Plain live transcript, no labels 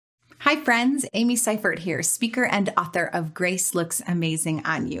Hi friends, Amy Seiffert here, speaker and author of Grace Looks Amazing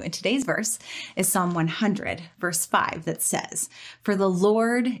on You. And today's verse is Psalm 100, verse 5 that says, "For the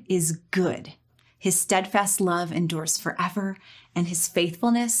Lord is good. His steadfast love endures forever, and his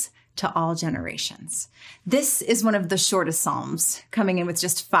faithfulness to all generations." This is one of the shortest Psalms, coming in with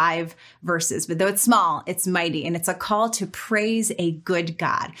just 5 verses. But though it's small, it's mighty, and it's a call to praise a good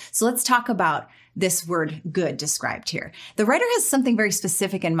God. So let's talk about this word good described here. The writer has something very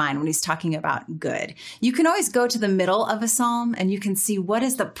specific in mind when he's talking about good. You can always go to the middle of a psalm and you can see what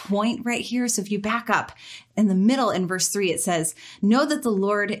is the point right here. So if you back up in the middle in verse 3, it says, "Know that the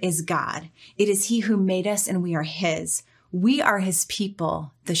Lord is God. It is he who made us and we are his. We are his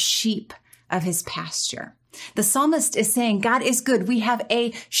people, the sheep of his pasture." The psalmist is saying, God is good. We have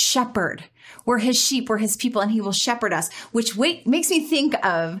a shepherd. We're his sheep, we're his people, and he will shepherd us, which makes me think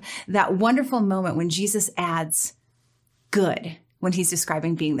of that wonderful moment when Jesus adds good when he's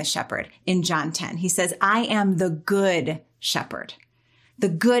describing being the shepherd in John 10. He says, "I am the good shepherd." The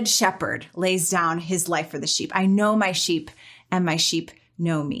good shepherd lays down his life for the sheep. I know my sheep and my sheep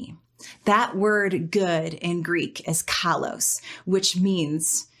know me. That word good in Greek is kalos, which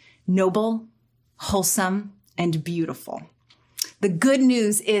means noble, wholesome, and beautiful. The good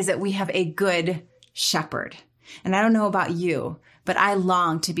news is that we have a good shepherd. And I don't know about you, but I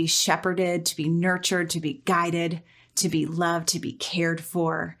long to be shepherded, to be nurtured, to be guided, to be loved, to be cared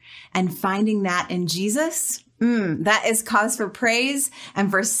for. And finding that in Jesus, that is cause for praise and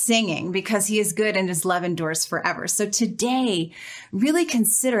for singing, because he is good and his love endures forever. So today, really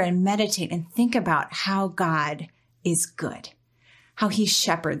consider and meditate and think about how God is good. How he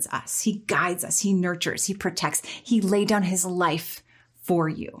shepherds us, he guides us, he nurtures, he protects, he laid down his life for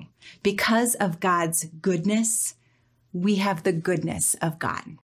you. Because of God's goodness, we have the goodness of God.